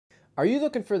Are you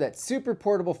looking for that super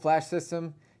portable flash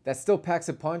system that still packs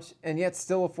a punch and yet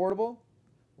still affordable?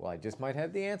 Well, I just might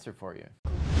have the answer for you.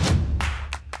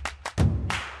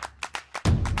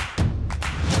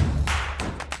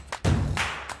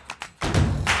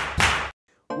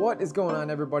 What is going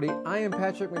on, everybody? I am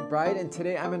Patrick McBride, and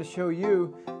today I'm going to show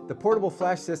you the portable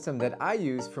flash system that I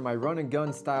use for my run and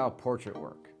gun style portrait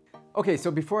work. Okay,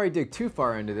 so before I dig too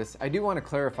far into this, I do want to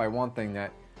clarify one thing,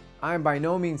 that I'm by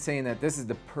no means saying that this is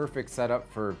the perfect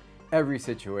setup for every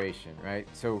situation, right?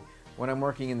 So when I'm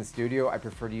working in the studio, I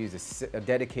prefer to use a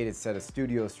dedicated set of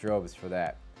studio strobes for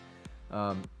that.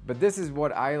 But this is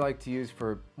what I like to use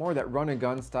for more of that run and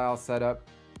gun style setup.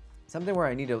 Something where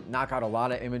I need to knock out a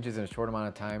lot of images in a short amount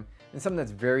of time, and something that's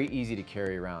very easy to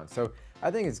carry around. So I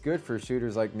think it's good for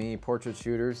shooters like me, portrait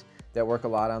shooters that work a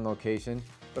lot on location,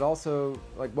 but also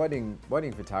like wedding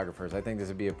photographers. I think this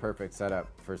would be a perfect setup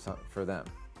for them.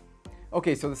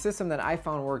 Okay, so the system that I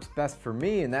found works best for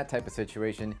me in that type of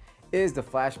situation is the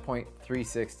Flashpoint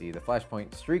 360, the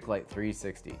Flashpoint Streaklight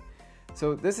 360.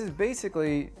 So this is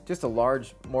basically just a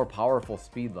large, more powerful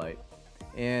speed light,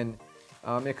 and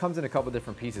it comes in a couple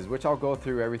different pieces, which I'll go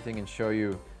through everything and show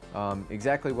you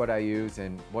exactly what I use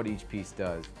and what each piece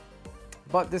does.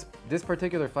 But this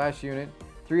particular flash unit,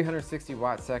 360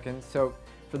 watt seconds. So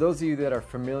for those of you that are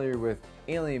familiar with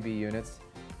Alien B units,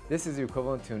 this is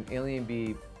equivalent to an Alien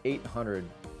B 800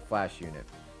 flash unit.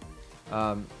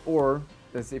 Or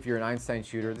if you're an Einstein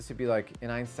shooter, this would be like an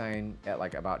Einstein at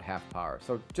like about half power.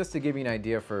 So just to give you an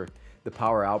idea for the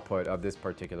power output of this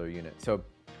particular unit. So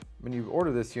when you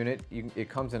order this unit, it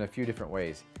comes in a few different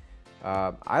ways.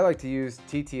 I like to use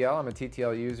TTL. I'm a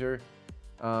TTL user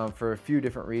for a few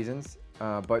different reasons,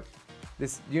 but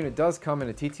this unit does come in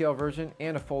a TTL version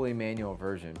and a fully manual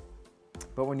version.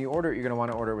 But when you order it, you're going to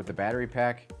want to order it with the battery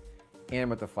pack and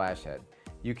with the flash head.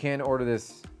 You can order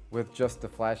this with just the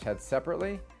flash head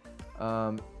separately,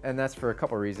 and that's for a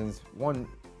couple reasons. One,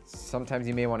 sometimes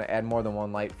you may want to add more than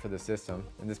one light for the system.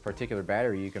 In this particular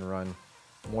battery, you can run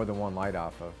more than one light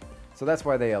off of. So that's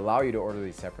why they allow you to order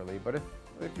these separately. But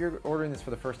if you're ordering this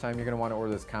for the first time, you're going to want to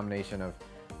order this combination of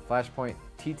Flashpoint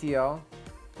TTL,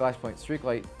 Flashpoint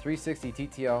Streaklight 360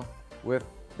 TTL with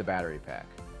the battery pack.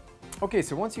 Okay,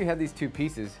 so once you have these two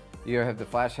pieces, you have the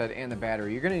flash head and the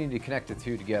battery, you're going to need to connect the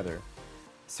two together.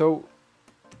 So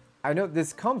I know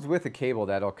this comes with a cable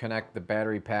that'll connect the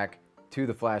battery pack to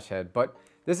the flash head, but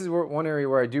this is one area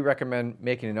where I do recommend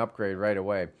making an upgrade right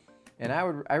away. And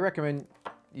I recommend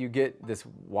you get this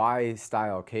Y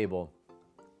style cable,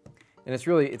 and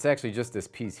it's actually just this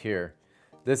piece here.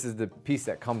 This is the piece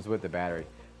that comes with the battery.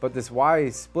 But this Y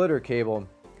splitter cable,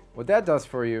 what that does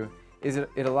for you is it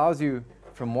allows you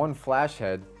from one flash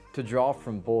head to draw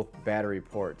from both battery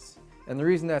ports. And the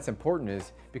reason that's important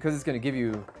is because it's going to give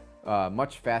you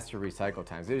much faster recycle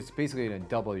times. It's basically going to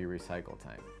double your recycle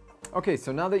time. Okay,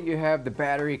 so now that you have the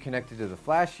battery connected to the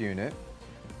flash unit,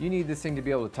 you need this thing to be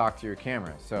able to talk to your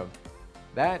camera. So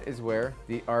that is where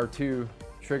the R2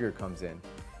 trigger comes in.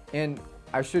 And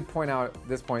I should point out at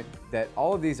this point that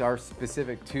all of these are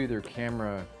specific to their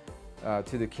camera,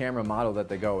 to the camera model that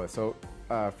they go with. So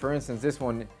for instance,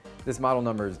 this model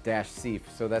number is -C,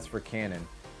 so that's for Canon.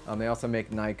 They also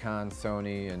make Nikon,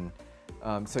 Sony, and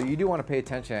so you do want to pay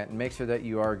attention to it and make sure that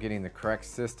you are getting the correct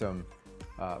system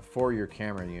for your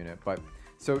camera unit. But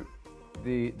so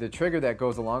the trigger that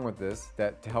goes along with this,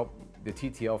 to help the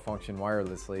TTL function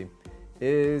wirelessly,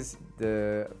 is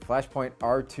the Flashpoint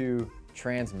R2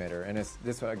 transmitter, and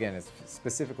this one again is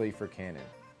specifically for Canon.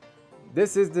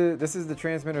 This is the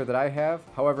transmitter that I have.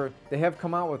 However, they have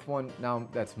come out with one now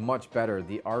that's much better,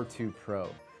 the R2 Pro.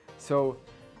 So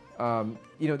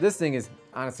you know, this thing is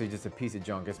honestly just a piece of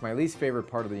junk. It's my least favorite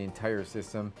part of the entire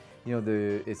system. You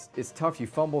know, it's tough. You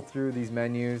fumble through these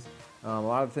menus. A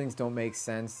lot of things don't make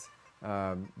sense.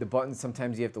 The buttons,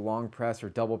 sometimes you have to long press or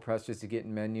double press just to get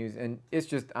in menus, and it's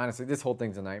just, honestly, this whole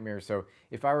thing's a nightmare. So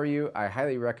if I were you, I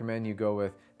highly recommend you go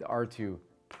with the R2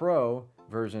 Pro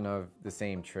version of the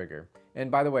same trigger. And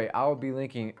by the way, I'll be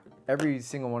linking every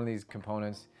single one of these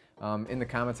components in the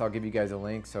comments. I'll give you guys a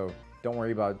link, so don't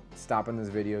worry about stopping this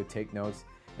video, take notes.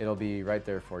 It'll be right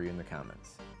there for you in the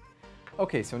comments.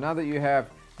 Okay, so now that you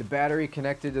have the battery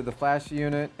connected to the flash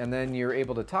unit, and then you're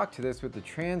able to talk to this with the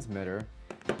transmitter,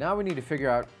 now we need to figure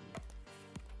out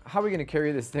how we're going to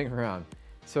carry this thing around.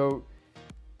 So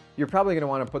you're probably going to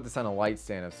want to put this on a light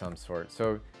stand of some sort.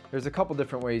 So there's a couple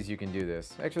different ways you can do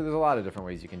this. Actually, there's a lot of different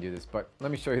ways you can do this, but let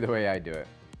me show you the way I do it.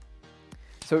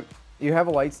 So you have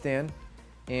a light stand,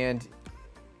 and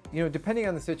you know, depending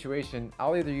on the situation,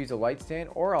 I'll either use a light stand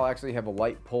or I'll actually have a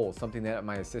light pole, something that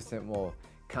my assistant will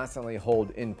constantly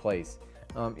hold in place.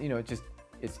 You know, just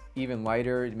it's even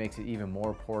lighter, it makes it even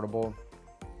more portable,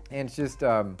 and it's just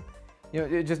you know,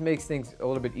 it just makes things a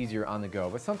little bit easier on the go.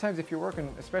 But sometimes if you're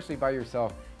working, especially by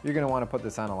yourself, you're going to want to put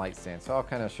this on a light stand. So I'll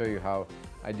kind of show you how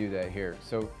I do that here.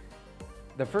 So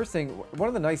the first thing, one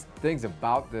of the nice things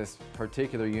about this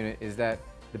particular unit is that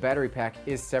the battery pack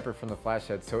is separate from the flash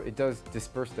head, so it does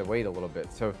disperse the weight a little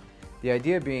bit. So the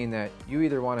idea being that you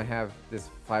either want to have this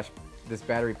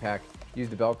battery pack, use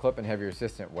the belt clip and have your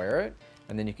assistant wear it,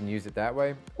 and then you can use it that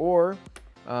way, or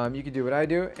you can do what I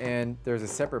do, and there's a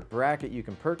separate bracket you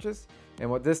can purchase, and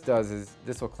what this does is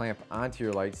this will clamp onto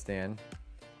your light stand.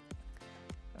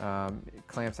 It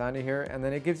clamps onto here, and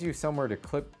then it gives you somewhere to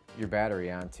clip your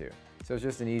battery onto. So it's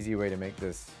just an easy way to make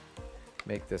this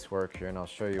work here, and I'll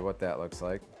show you what that looks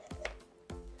like.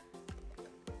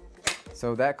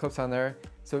 So that clips on there.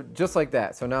 So just like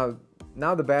that. So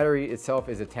now the battery itself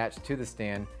is attached to the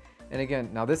stand, and again,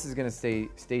 now this is going to stay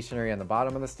stationary on the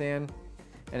bottom of the stand,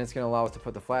 and it's going to allow us to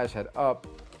put the flash head up,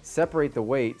 separate the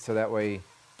weight, so that way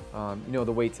you know,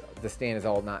 the stand is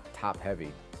all not top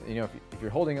heavy. So, you know, if you're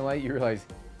holding a light, you realize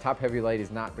top heavy light is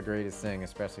not the greatest thing,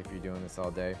 especially if you're doing this all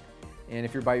day. And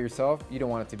if you're by yourself, you don't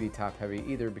want it to be top heavy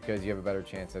either, because you have a better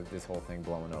chance of this whole thing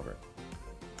blowing over.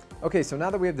 Okay, so now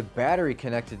that we have the battery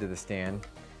connected to the stand,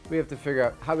 we have to figure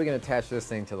out how we're going to attach this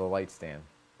thing to the light stand.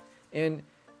 And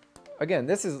again,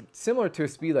 this is similar to a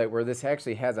speed light, where this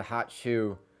actually has a hot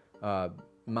shoe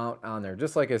mount on there,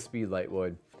 just like a speed light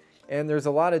would. And there's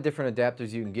a lot of different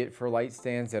adapters you can get for light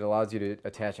stands that allows you to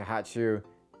attach a hot shoe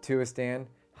to a stand.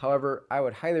 However, I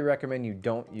would highly recommend you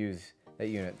don't use that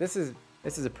unit. This is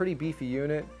a pretty beefy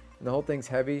unit, and the whole thing's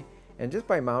heavy, and just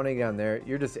by mounting it on there,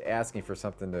 you're just asking for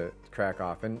something to crack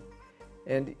off.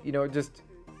 And you know, just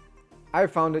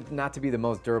I've found it not to be the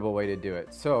most durable way to do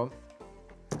it. So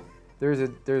there's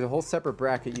a whole separate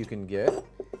bracket you can get,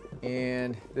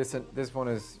 and this one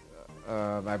is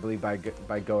I believe by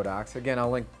Godox. Again, I'll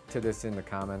link to this in the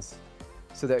comments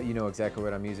so that you know exactly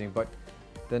what I'm using. But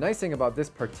the nice thing about this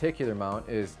particular mount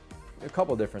is a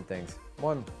couple different things.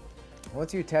 One,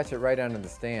 once you attach it right onto the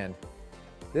stand,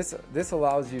 this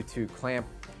allows you to clamp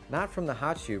not from the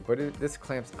hot shoe, but this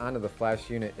clamps onto the flash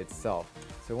unit itself.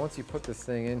 So once you put this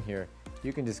thing in here,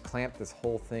 you can just clamp this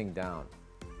whole thing down.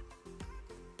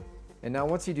 And now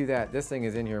once you do that, this thing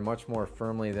is in here much more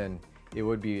firmly than it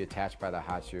would be attached by the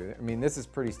hot shoe. I mean, this is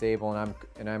pretty stable,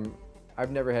 and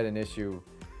I've never had an issue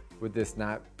with this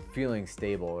not feeling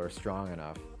stable or strong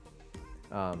enough.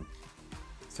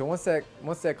 So once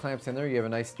that clamps in there, you have a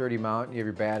nice sturdy mount. You have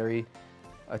your battery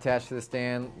attached to the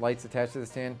stand, lights attached to the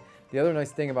stand. The other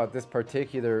nice thing about this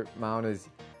particular mount is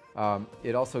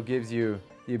it also gives you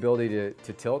the ability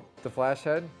to tilt the flash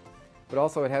head, but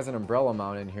also it has an umbrella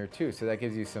mount in here too, so that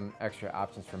gives you some extra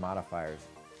options for modifiers.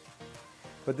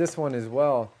 But this one as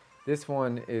well, this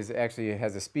one is actually, it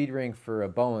has a speed ring for a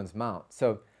Bowens mount.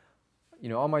 So, you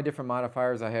know, all my different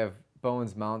modifiers, I have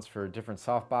Bowens mounts for different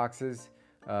soft boxes.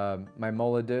 My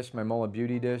Mola dish, my Mola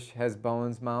Beauty dish has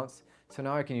Bowens mounts. So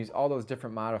now I can use all those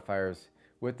different modifiers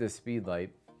with this speed light.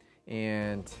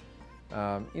 And,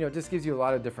 you know, it just gives you a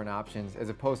lot of different options, as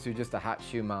opposed to just a hot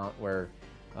shoe mount where,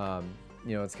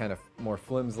 you know, it's kind of more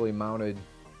flimsily mounted,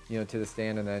 you know, to the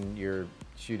stand, and then you're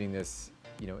shooting this,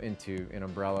 you know, into an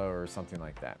umbrella or something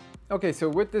like that. Okay, so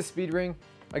with this speed ring,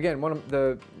 again, one of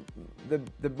the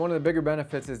bigger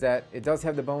benefits is that it does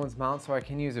have the Bowens mount, so I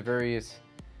can use a various,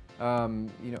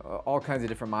 you know, all kinds of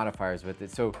different modifiers with it.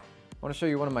 So I want to show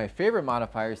you one of my favorite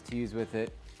modifiers to use with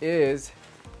it. It's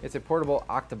a portable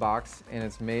octabox, and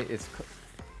it's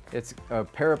a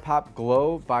Parapop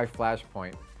Glow by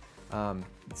Flashpoint.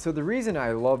 So the reason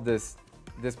I love this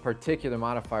particular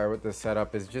modifier with this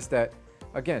setup is just that,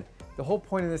 again, the whole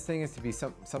point of this thing is to be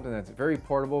something that's very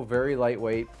portable, very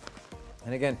lightweight.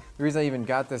 And again, the reason I even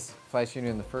got this flash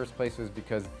unit in the first place was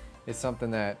because it's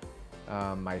something that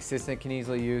my assistant can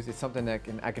easily use. It's something that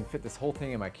I can fit this whole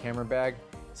thing in my camera bag,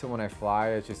 so when I fly,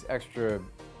 it's just extra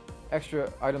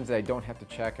items that I don't have to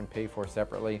check and pay for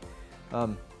separately.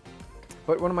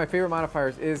 But one of my favorite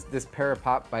modifiers is this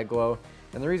Parapop by Glow,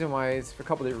 and the reason why is for a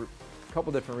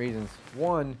couple different reasons.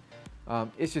 One,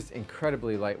 it's just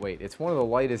incredibly lightweight. It's one of the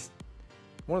lightest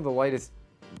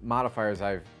modifiers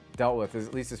I've dealt with,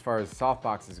 at least as far as soft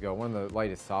boxes go. One of the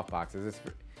lightest soft boxes.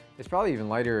 It's probably even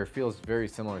lighter. It feels very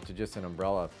similar to just an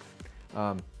umbrella.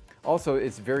 Also,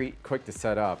 it's very quick to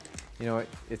set up. You know,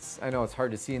 I know it's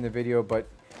hard to see in the video, but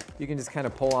you can just kind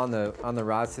of pull on the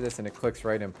rods to this, and it clicks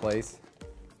right in place.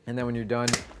 And then when you're done,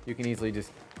 you can easily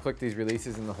just click these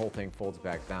releases, and the whole thing folds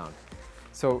back down.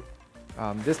 So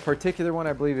this particular one,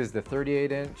 I believe, is the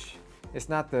 38-inch, It's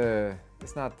not the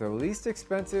least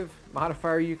expensive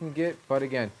modifier you can get, but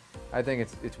again, I think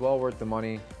it's well worth the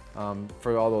money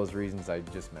for all those reasons I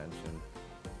just mentioned.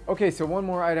 Okay, so one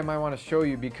more item I want to show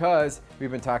you, because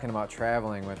we've been talking about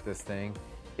traveling with this thing,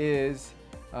 is,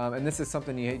 and this is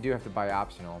something you do have to buy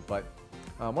optional, but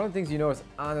one of the things you notice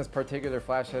on this particular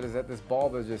flash head is that this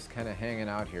bulb is just kind of hanging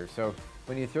out here. So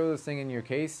when you throw this thing in your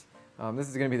case, this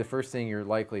is going to be the first thing you're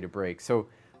likely to break. So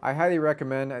I highly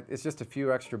recommend, it's just a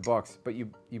few extra bucks, but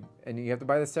you have to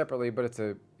buy this separately, but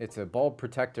it's a bulb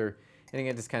protector, and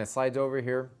again, it just kind of slides over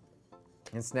here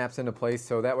and snaps into place,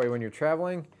 so that way when you're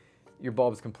traveling, your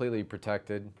bulb is completely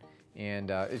protected, and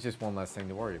it's just one less thing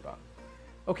to worry about.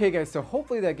 Okay guys, so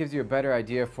hopefully that gives you a better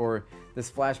idea for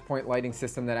this Flashpoint lighting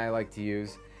system that I like to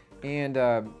use, and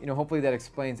you know, hopefully that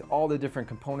explains all the different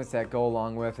components that go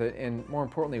along with it, and more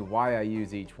importantly, why I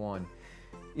use each one.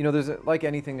 You know, like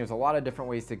anything, there's a lot of different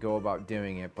ways to go about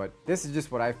doing it, but this is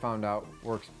just what I found out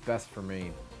works best for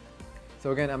me.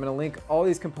 So again, I'm going to link all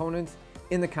these components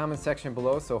in the comment section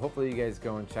below, so hopefully you guys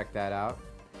go and check that out.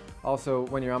 Also,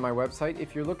 when you're on my website,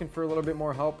 if you're looking for a little bit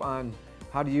more help on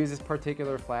how to use this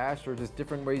particular flash, or just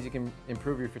different ways you can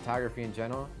improve your photography in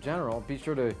general, be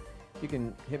sure to, you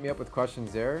can hit me up with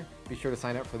questions there. Be sure to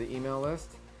sign up for the email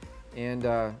list. And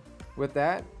with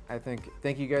that,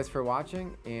 thank you guys for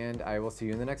watching, and I will see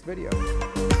you in the next video.